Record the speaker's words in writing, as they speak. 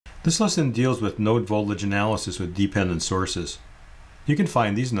This lesson deals with node voltage analysis with dependent sources. You can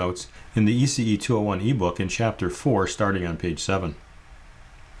find these notes in the ECE201 ebook in Chapter 4 starting on page 7.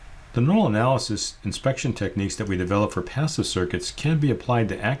 The nodal analysis inspection techniques that we develop for passive circuits can be applied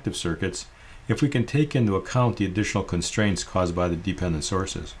to active circuits if we can take into account the additional constraints caused by the dependent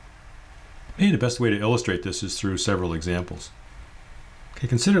sources. Maybe the best way to illustrate this is through several examples. Okay,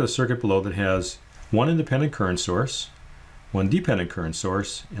 consider the circuit below that has one independent current source, one dependent current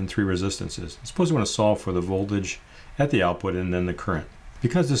source, and three resistances. Suppose we want to solve for the voltage at the output and then the current.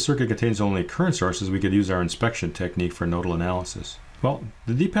 Because this circuit contains only current sources, we could use our inspection technique for nodal analysis. Well,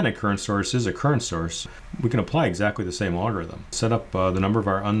 the dependent current source is a current source. We can apply exactly the same algorithm. Set up the number of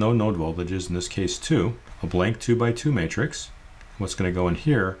our unknown node voltages, in this case 2, a blank 2x2 matrix. What's going to go in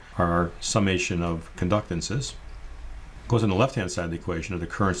here are our summation of conductances. Goes on the left-hand side of the equation are the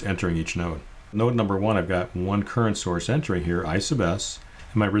currents entering each node. Node number 1, I've got one current source entering here, I sub s,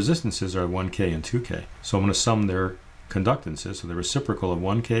 and my resistances are 1K and 2K. So I'm going to sum their conductances. So the reciprocal of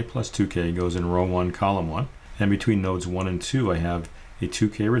 1K plus 2K goes in row 1, column 1. And between nodes 1 and 2, I have a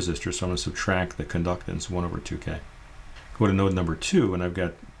 2K resistor, so I'm going to subtract the conductance, 1 over 2K. Go to node number 2, and I've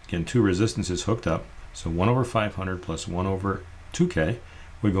got, again, two resistances hooked up. So 1 over 500 plus 1 over 2K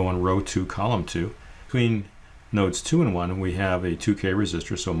would go in row 2, column 2. Between nodes 2 and 1, we have a 2K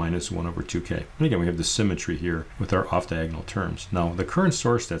resistor, so minus 1 over 2K. And again, we have the symmetry here with our off-diagonal terms. Now, the current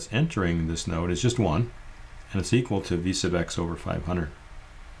source that's entering this node is just 1, and it's equal to V sub x over 500.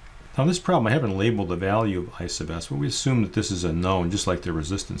 Now, this problem, I haven't labeled the value of I sub s, but we assume that this is a known, just like the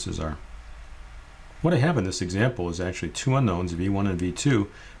resistances are. What I have in this example is actually two unknowns, V1 and V2,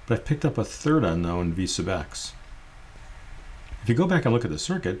 but I've picked up a third unknown, V sub x. If you go back and look at the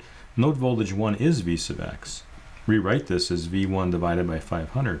circuit, node voltage 1 is V sub x. Rewrite this as V1 divided by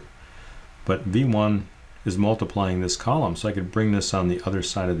 500. But V1 is multiplying this column, so I could bring this on the other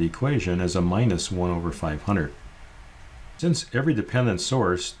side of the equation as a minus 1 over 500. Since every dependent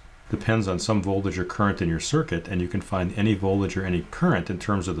source depends on some voltage or current in your circuit, and you can find any voltage or any current in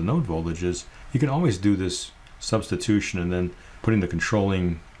terms of the node voltages, you can always do this substitution and then putting the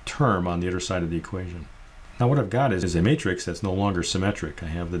controlling term on the other side of the equation. Now what I've got is a matrix that's no longer symmetric. I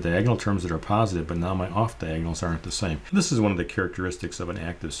have the diagonal terms that are positive, but now my off diagonals aren't the same. This is one of the characteristics of an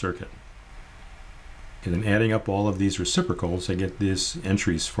active circuit. And then adding up all of these reciprocals, I get these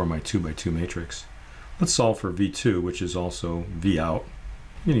entries for my 2x2 matrix. Let's solve for V2, which is also V out.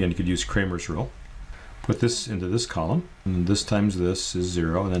 And again, you could use Kramer's rule. Put this into this column, and this times this is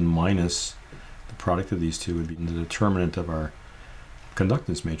 0, and then minus the product of these two would be the determinant of our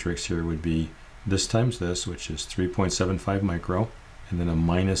conductance matrix here would be this times this, which is 3.75 micro, and then a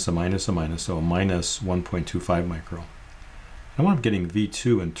minus, a minus, a minus, so a minus 1.25 micro. I want to getting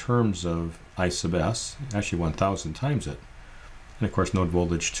V2 in terms of I sub s, actually 1,000 times it. And of course, node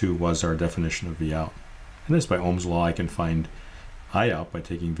voltage 2 was our definition of V out. And this by Ohm's law, I can find I out by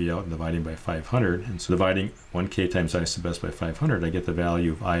taking V out and dividing by 500. And so dividing 1K times I sub s by 500, I get the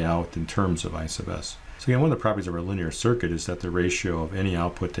value of I out in terms of I sub s. So again, one of the properties of our linear circuit is that the ratio of any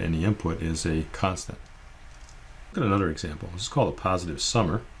output to any input is a constant. Look at another example. This is called a positive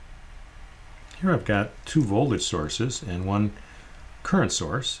summer. Here I've got two voltage sources and one current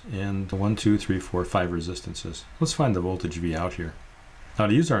source and 1, 2, 3, 4, 5 resistances. Let's find the voltage V out here. Now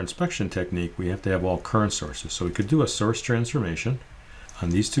to use our inspection technique, we have to have all current sources. So we could do a source transformation on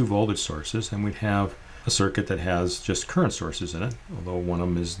these two voltage sources, and we'd have a circuit that has just current sources in it, although one of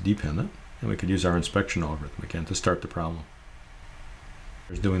them is dependent. And we could use our inspection algorithm again to start the problem.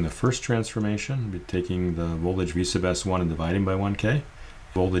 There's doing the first transformation, we'd be taking the voltage V sub S1 and dividing by 1K,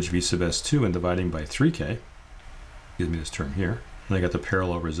 voltage V sub S2 and dividing by 3K, gives me this term here, and I got the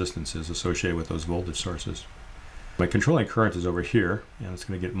parallel resistances associated with those voltage sources. My controlling current is over here, and it's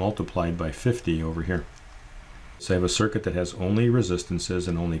going to get multiplied by 50 over here. So I have a circuit that has only resistances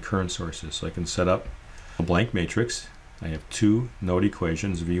and only current sources. So I can set up a blank matrix. I have two node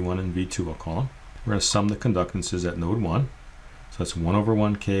equations, V1 and V2 I'll call them. We're going to sum the conductances at node 1. So that's 1 over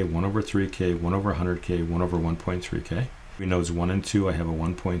 1K, 1 over 3K, 1 over 100K, 1 over 1.3K. Between nodes 1 and 2, I have a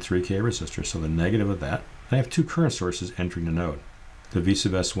 1.3K resistor, so the negative of that. I have two current sources entering the node. The V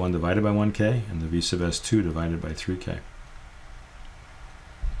sub S1 divided by 1K and the V sub S2 divided by 3K.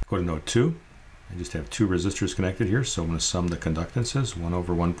 Go to node 2. I just have two resistors connected here, so I'm going to sum the conductances, 1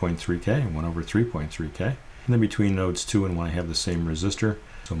 over 1.3K and 1 over 3.3K. And then between nodes 2 and 1, I have the same resistor,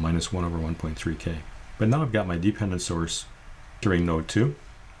 so minus 1 over 1.3K. But now I've got my dependent source during node 2.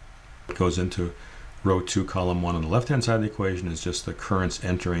 It goes into row 2, column 1 on the left-hand side of the equation is just the currents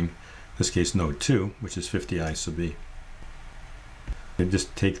entering, in this case, node 2, which is 50 I sub B. I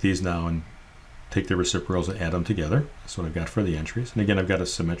just take these now and take the reciprocals and add them together. That's what I've got for the entries. And again, I've got a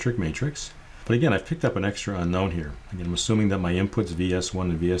symmetric matrix. But again, I've picked up an extra unknown here. Again, I'm assuming that my inputs VS1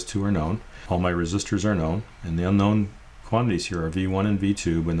 and VS2 are known. All my resistors are known. And the unknown quantities here are V1 and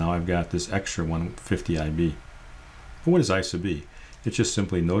V2, but now I've got this extra 150 IB. But what is I sub B? It's just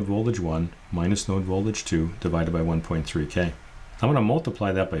simply node voltage 1 minus node voltage 2 divided by 1.3K. I'm going to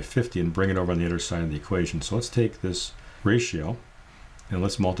multiply that by 50 and bring it over on the other side of the equation. So let's take this ratio and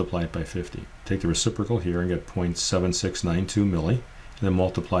let's multiply it by 50. Take the reciprocal here and get 0.7692 milli, and then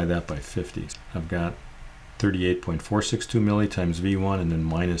multiply that by 50. I've got 38.462 milli times V1 and then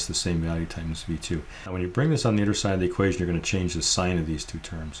minus the same value times V2. Now when you bring this on the other side of the equation, you're going to change the sign of these two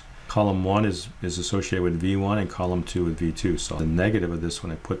terms. Column 1 is associated with V1 and column 2 with V2. So the negative of this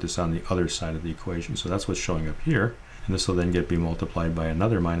when I put this on the other side of the equation. So that's what's showing up here. And this will then be multiplied by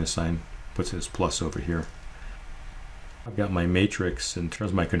another minus sign, puts this plus over here. I've got my matrix in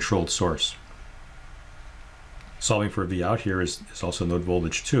terms of my controlled source. Solving for V out here is also node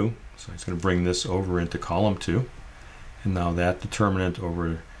voltage 2. So it's going to bring this over into column 2. And now that determinant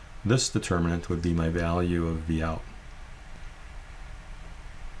over this determinant would be my value of V out.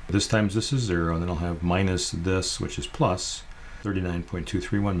 This times this is 0, and then I'll have minus this, which is plus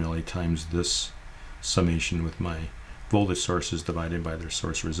 39.231 milli times this summation with my voltage sources divided by their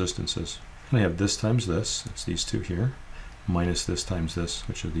source resistances. And I have this times this, that's these two here, minus this times this,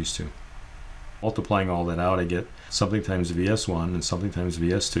 which are these two. Multiplying all that out, I get something times VS1 and something times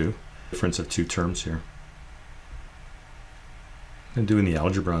VS2, difference of two terms here. And doing the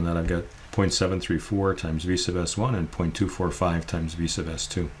algebra on that, I've got 0.734 times V sub S1 and 0.245 times V sub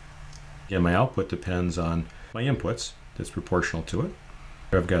S2. Again, my output depends on my inputs, that's proportional to it.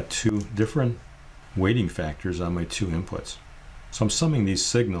 I've got two different weighting factors on my two inputs. So I'm summing these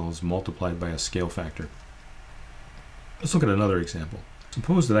signals multiplied by a scale factor. Let's look at another example.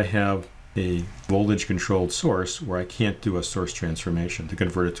 Suppose that I have a voltage controlled source where I can't do a source transformation to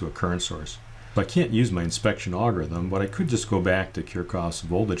convert it to a current source. So I can't use my inspection algorithm, but I could just go back to Kirchhoff's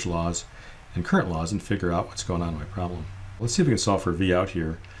voltage laws and current laws and figure out what's going on in my problem. Let's see if we can solve for V out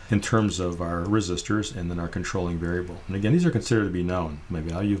here in terms of our resistors and then our controlling variable. And again, these are considered to be known. My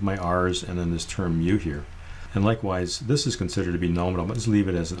value of my R's and then this term mu here. And likewise, this is considered to be known, but I'll just leave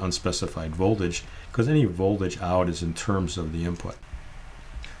it as an unspecified voltage because any voltage out is in terms of the input.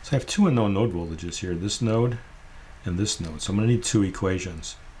 So I have two unknown node voltages here, this node and this node. So I'm going to need two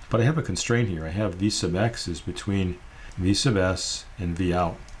equations. But I have a constraint here. I have V sub x is between V sub s and V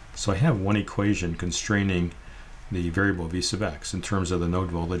out. So I have one equation constraining the variable V sub x in terms of the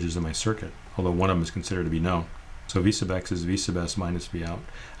node voltages in my circuit, although one of them is considered to be known. So V sub x is V sub s minus V out.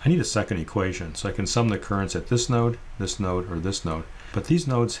 I need a second equation, so I can sum the currents at this node, or this node. But these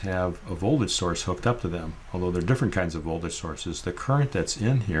nodes have a voltage source hooked up to them, although they're different kinds of voltage sources. The current that's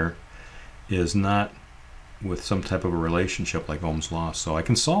in here is not with some type of a relationship like Ohm's law. So I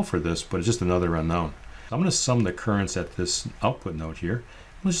can solve for this, but it's just another unknown. I'm going to sum the currents at this output node here.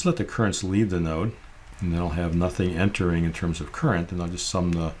 Let's just let the currents leave the node, and then I'll have nothing entering in terms of current, and I'll just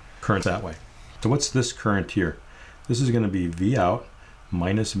sum the current that way. So what's this current here? This is going to be V out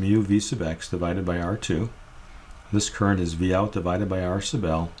minus mu V sub x divided by R2. This current is V out divided by R sub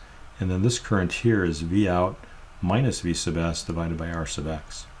L, and then this current here is V out minus V sub s divided by R sub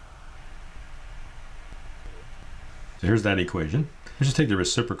x. So here's that equation. Let's just take the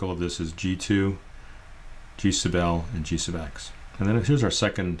reciprocal of this as G2, G sub L, and G sub x. And then here's our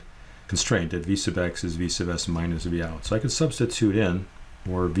second constraint that V sub x is V sub s minus V out. So I could substitute in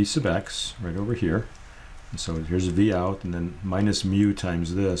for V sub x right over here. And so here's V out, and then minus mu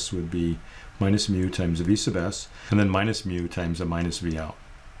times this would be minus mu times a V sub s, and then minus mu times a minus V out.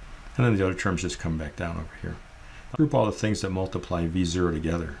 And then the other terms just come back down over here. I'll group all the things that multiply V0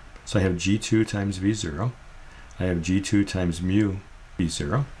 together. So I have G2 times V0. I have G2 times mu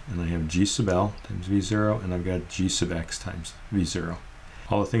V0, and I have G sub L times V0, and I've got G sub x times V0.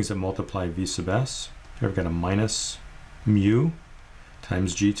 All the things that multiply V sub s, here I've got a minus mu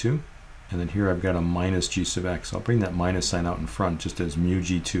times G2, and then here I've got a minus G sub x. I'll bring that minus sign out in front just as mu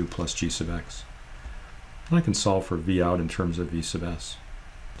G2 plus G sub x. And I can solve for V out in terms of V sub s.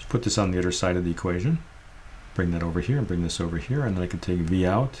 Just put this on the other side of the equation, bring that over here, and bring this over here, and then I can take V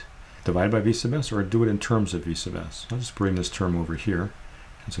out divided by V sub s, or do it in terms of V sub s. I'll just bring this term over here.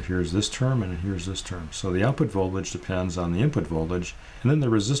 And so here's this term, and here's this term. So the output voltage depends on the input voltage, and then the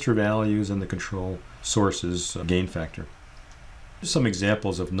resistor values and the control sources gain factor. Some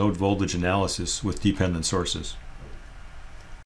examples of node voltage analysis with dependent sources.